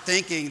got to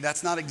thinking,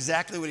 that's not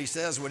exactly what he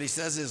says. What he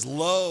says is,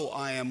 lo,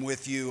 I am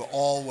with you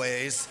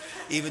always,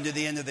 even to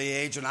the end of the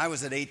age. And I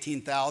was at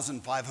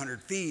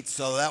 18,500 feet,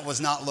 so that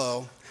was not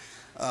low.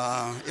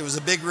 It was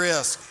a big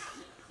risk.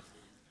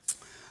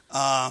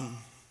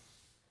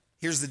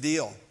 Here's the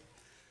deal.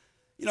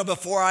 You know,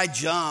 before I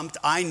jumped,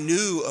 I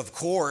knew, of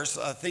course,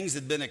 things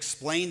had been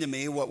explained to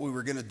me, what we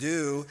were going to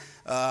do.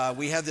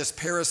 We had this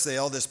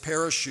parasail, this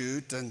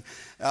parachute, and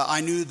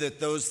I knew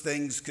that those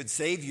things could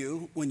save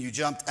you when you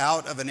jumped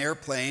out of an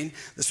airplane.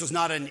 This was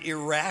not an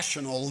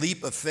irrational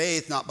leap of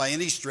faith, not by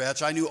any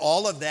stretch. I knew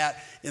all of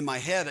that in my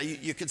head.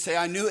 You could say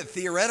I knew it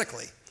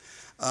theoretically.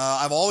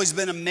 I've always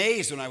been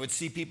amazed when I would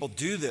see people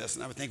do this,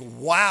 and I would think,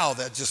 wow,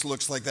 that just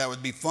looks like that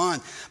would be fun.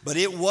 But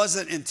it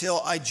wasn't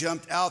until I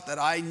jumped out that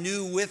I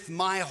knew with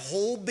my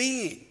whole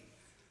being,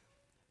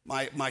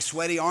 my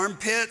sweaty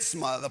armpits,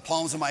 the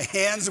palms of my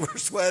hands were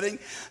sweating,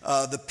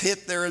 the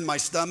pit there in my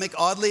stomach.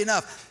 Oddly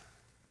enough,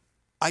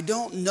 I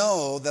don't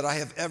know that I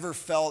have ever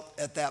felt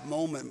at that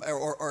moment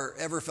or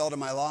ever felt in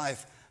my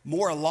life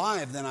more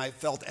alive than I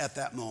felt at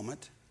that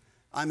moment.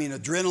 I mean,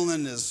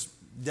 adrenaline is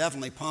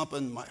definitely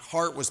pumping. My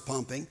heart was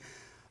pumping.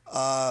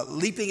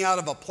 Leaping out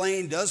of a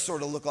plane does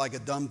sort of look like a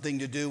dumb thing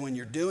to do when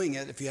you're doing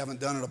it if you haven't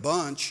done it a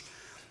bunch.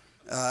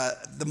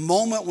 The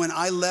moment when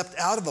I leapt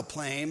out of a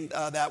plane,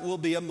 that will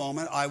be a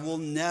moment I will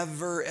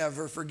never,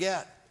 ever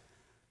forget.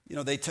 You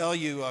know, they tell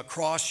you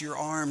cross your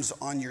arms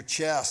on your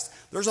chest.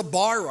 There's a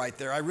bar right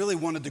there. I really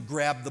wanted to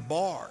grab the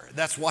bar.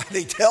 That's why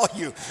they tell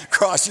you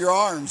cross your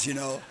arms, you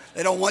know.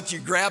 They don't want you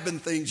grabbing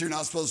things you're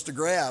not supposed to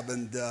grab.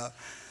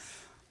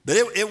 But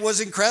it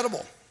was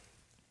incredible.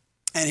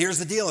 And here's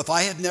the deal. If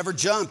I had never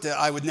jumped,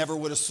 I would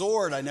have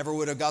soared. I never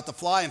would have got to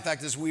fly. In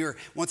fact,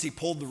 once he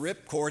pulled the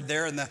ripcord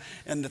there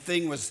and the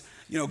thing was,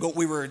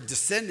 we were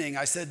descending,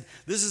 I said,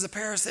 this is a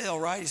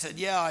parasail, right? He said,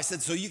 yeah. I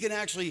said, so you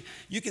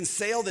can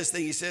sail this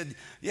thing. He said,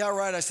 yeah,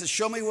 right. I said,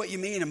 show me what you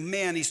mean. And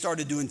man, he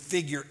started doing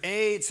figure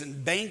eights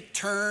and bank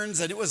turns.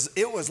 And it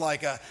was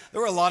like there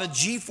were a lot of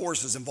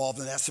G-forces involved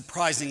in that,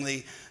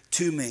 surprisingly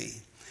to me.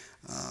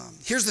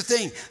 Here's the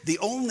thing. The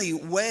only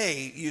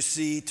way, you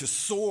see, to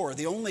soar,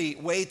 the only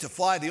way to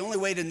fly, the only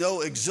way to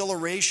know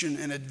exhilaration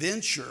and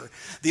adventure,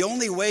 the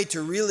only way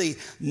to really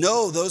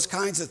know those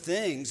kinds of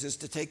things is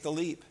to take the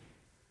leap.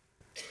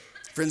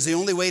 Friends, the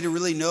only way to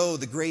really know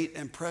the great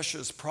and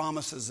precious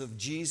promises of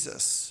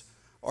Jesus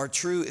are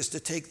true is to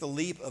take the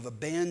leap of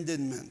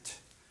abandonment,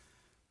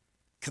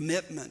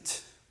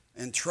 commitment,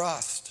 and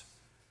trust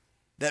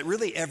that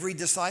really every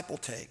disciple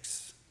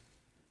takes.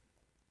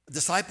 A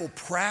disciple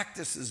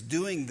practices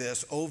doing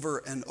this over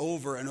and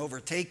over and over,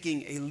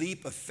 taking a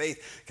leap of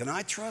faith. Can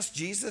I trust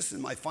Jesus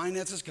in my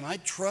finances? Can I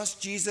trust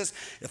Jesus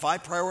if I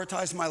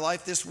prioritize my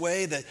life this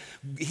way, that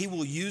he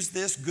will use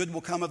this, good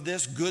will come of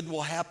this, good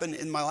will happen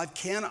in my life?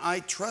 Can I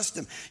trust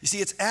him? You see,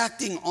 it's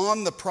acting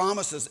on the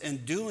promises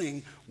and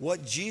doing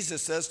what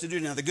Jesus says to do.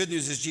 Now, the good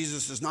news is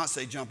Jesus does not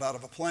say jump out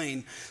of a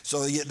plane,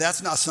 so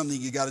that's not something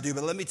you got to do.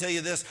 But let me tell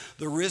you this,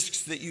 the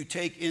risks that you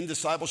take in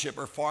discipleship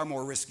are far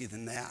more risky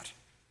than that.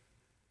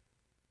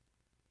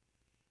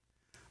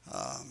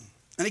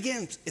 And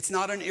again, it's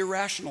not an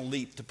irrational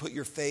leap to put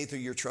your faith or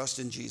your trust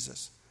in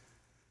Jesus.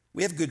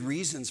 We have good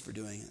reasons for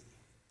doing it.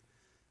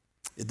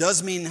 It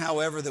does mean,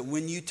 however, that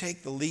when you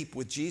take the leap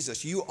with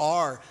Jesus, you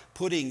are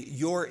putting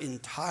your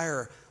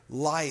entire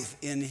life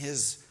in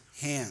his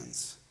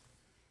hands.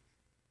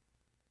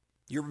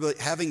 You're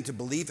having to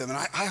believe him. And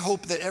I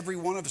hope that every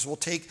one of us will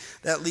take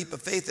that leap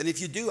of faith. And if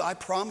you do, I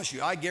promise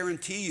you, I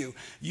guarantee you,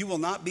 you will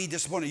not be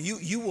disappointed.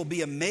 You will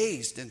be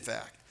amazed, in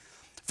fact.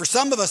 For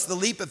some of us, the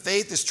leap of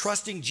faith is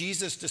trusting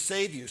Jesus to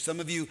save you. Some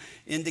of you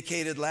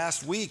indicated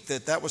last week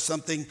that was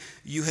something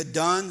you had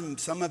done.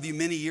 Some of you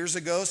many years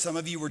ago. Some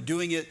of you were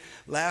doing it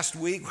last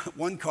week.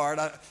 One card,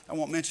 I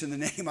won't mention the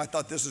name, I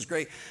thought this was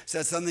great,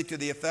 said something to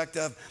the effect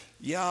of,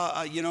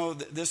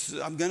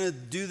 I'm going to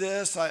do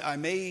this. I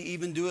may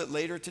even do it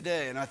later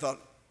today. And I thought,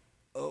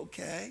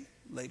 okay,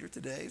 later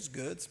today is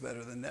good. It's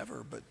better than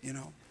never, but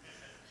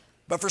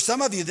But for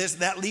some of you,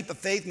 that leap of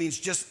faith means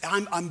just,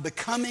 I'm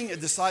becoming a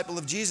disciple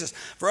of Jesus.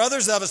 For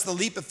others of us, the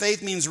leap of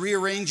faith means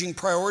rearranging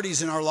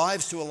priorities in our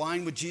lives to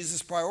align with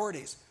Jesus'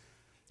 priorities.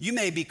 You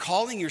may be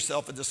calling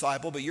yourself a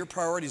disciple, but your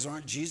priorities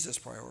aren't Jesus'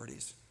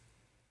 priorities.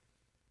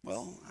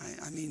 Well,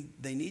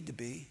 they need to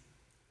be.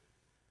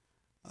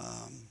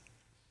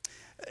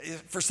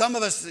 For some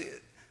of us,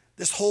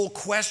 this whole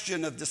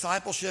question of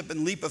discipleship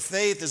and leap of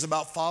faith is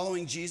about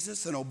following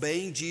Jesus and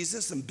obeying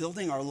Jesus and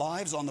building our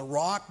lives on the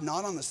rock,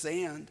 not on the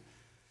sand.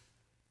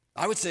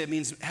 I would say it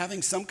means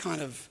having some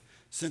kind of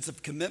sense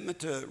of commitment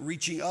to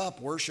reaching up,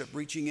 worship,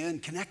 reaching in,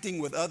 connecting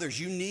with others.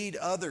 You need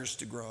others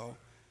to grow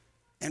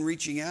and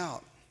reaching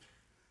out.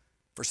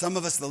 For some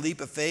of us, the leap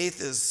of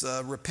faith is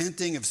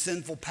repenting of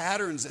sinful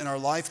patterns in our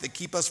life that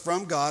keep us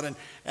from God and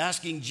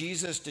asking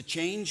Jesus to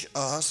change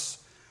us,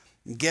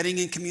 and getting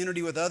in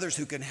community with others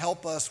who can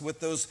help us with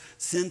those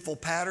sinful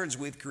patterns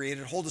we've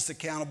created, hold us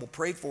accountable,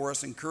 pray for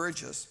us,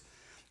 encourage us.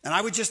 And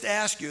I would just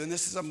ask you, and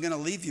this is I'm going to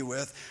leave you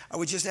with, I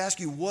would just ask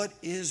you, what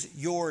is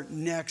your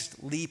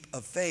next leap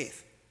of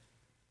faith?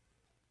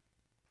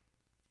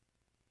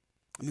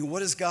 I mean,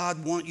 what does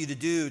God want you to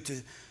do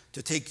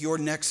to take your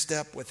next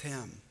step with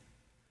him?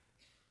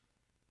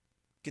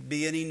 It could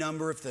be any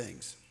number of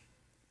things.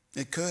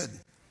 It could.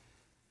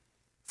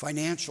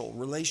 Financial,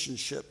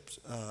 relationships,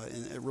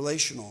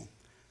 relational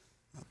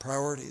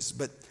priorities.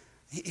 But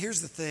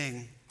here's the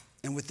thing,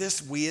 and with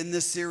this, we end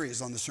this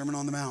series on the Sermon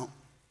on the Mount.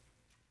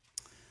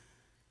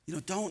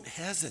 Don't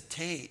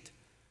hesitate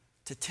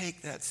to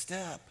take that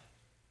step.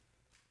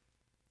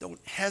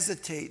 Don't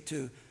hesitate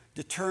to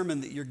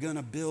determine that you're going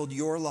to build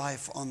your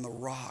life on the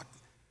rock,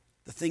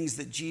 the things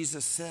that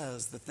Jesus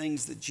says, the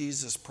things that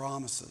Jesus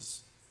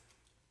promises.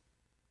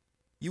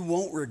 You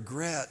won't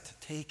regret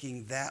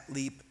taking that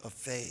leap of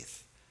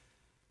faith.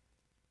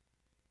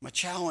 My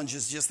challenge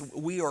is just,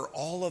 we are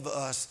all of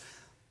us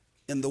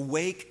in the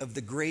wake of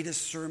the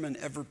greatest sermon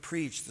ever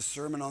preached, the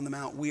Sermon on the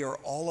Mount. We are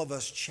all of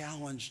us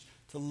challenged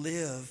to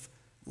live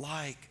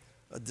like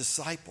a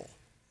disciple.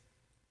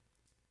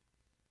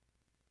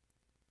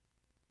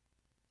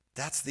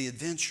 That's the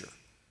adventure.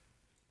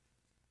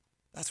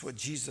 That's what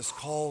Jesus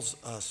calls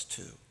us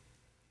to.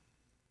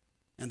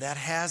 And that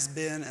has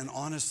been and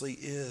honestly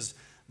is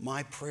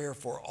my prayer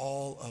for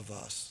all of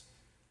us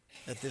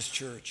at this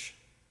church.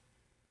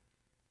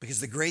 Because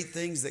the great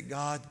things that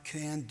God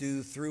can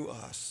do through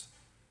us,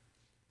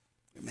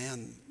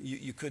 man,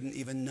 you couldn't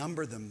even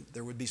number them.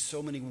 There would be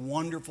so many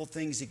wonderful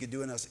things he could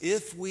do in us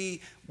if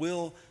we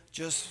will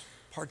just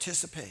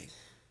participate,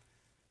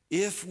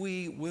 if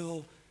we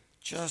will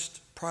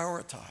just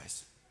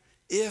prioritize,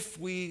 if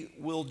we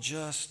will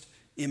just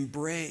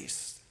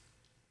embrace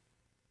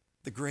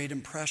the great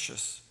and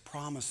precious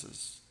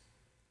promises,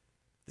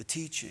 the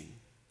teaching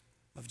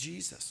of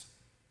Jesus.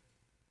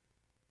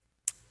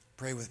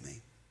 Pray with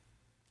me.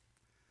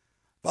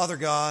 Father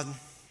God,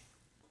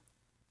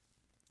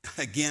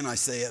 again I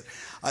say it,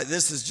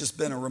 this has just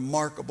been a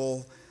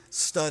remarkable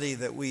study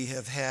that we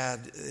have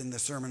had in the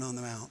Sermon on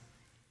the Mount.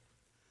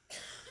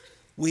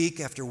 Week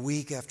after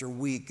week after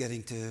week,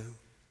 getting to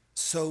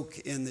soak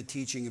in the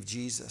teaching of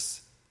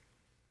Jesus.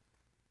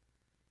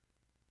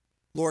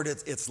 Lord,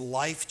 it's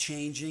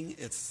life-changing.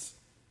 It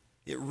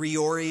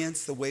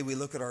reorients the way we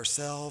look at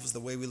ourselves, the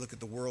way we look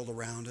at the world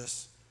around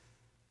us.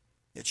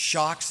 It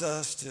shocks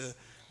us to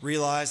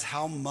realize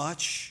how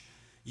much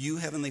you,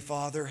 Heavenly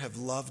Father, have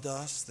loved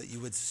us, that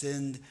you would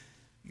send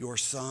your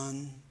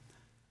Son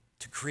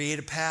to create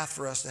a path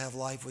for us to have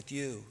life with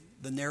you,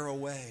 the narrow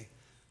way,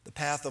 the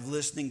path of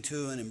listening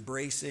to and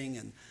embracing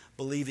and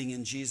believing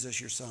in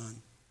Jesus, your Son.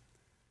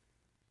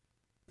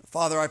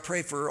 Father, I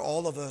pray for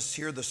all of us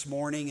here this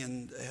morning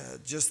and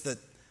just that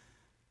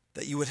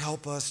you would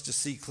help us to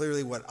see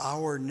clearly what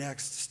our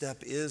next step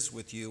is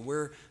with you.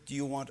 Where do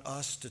you want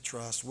us to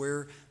trust?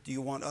 Where do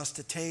you want us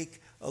to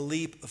take a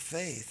leap of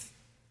faith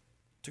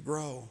to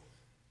grow?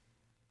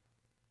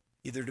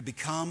 Either to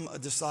become a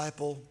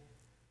disciple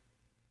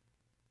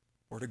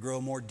or to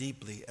grow more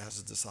deeply as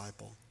a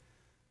disciple.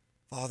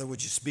 Father,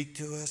 would you speak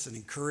to us and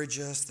encourage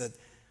us that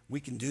we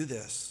can do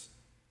this?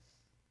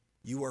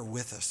 You are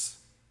with us.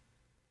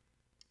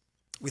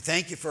 We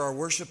thank you for our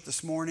worship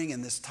this morning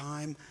and this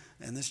time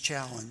and this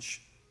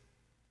challenge.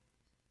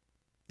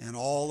 And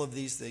all of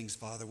these things,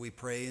 Father, we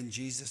pray in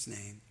Jesus'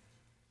 name.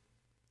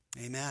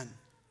 Amen.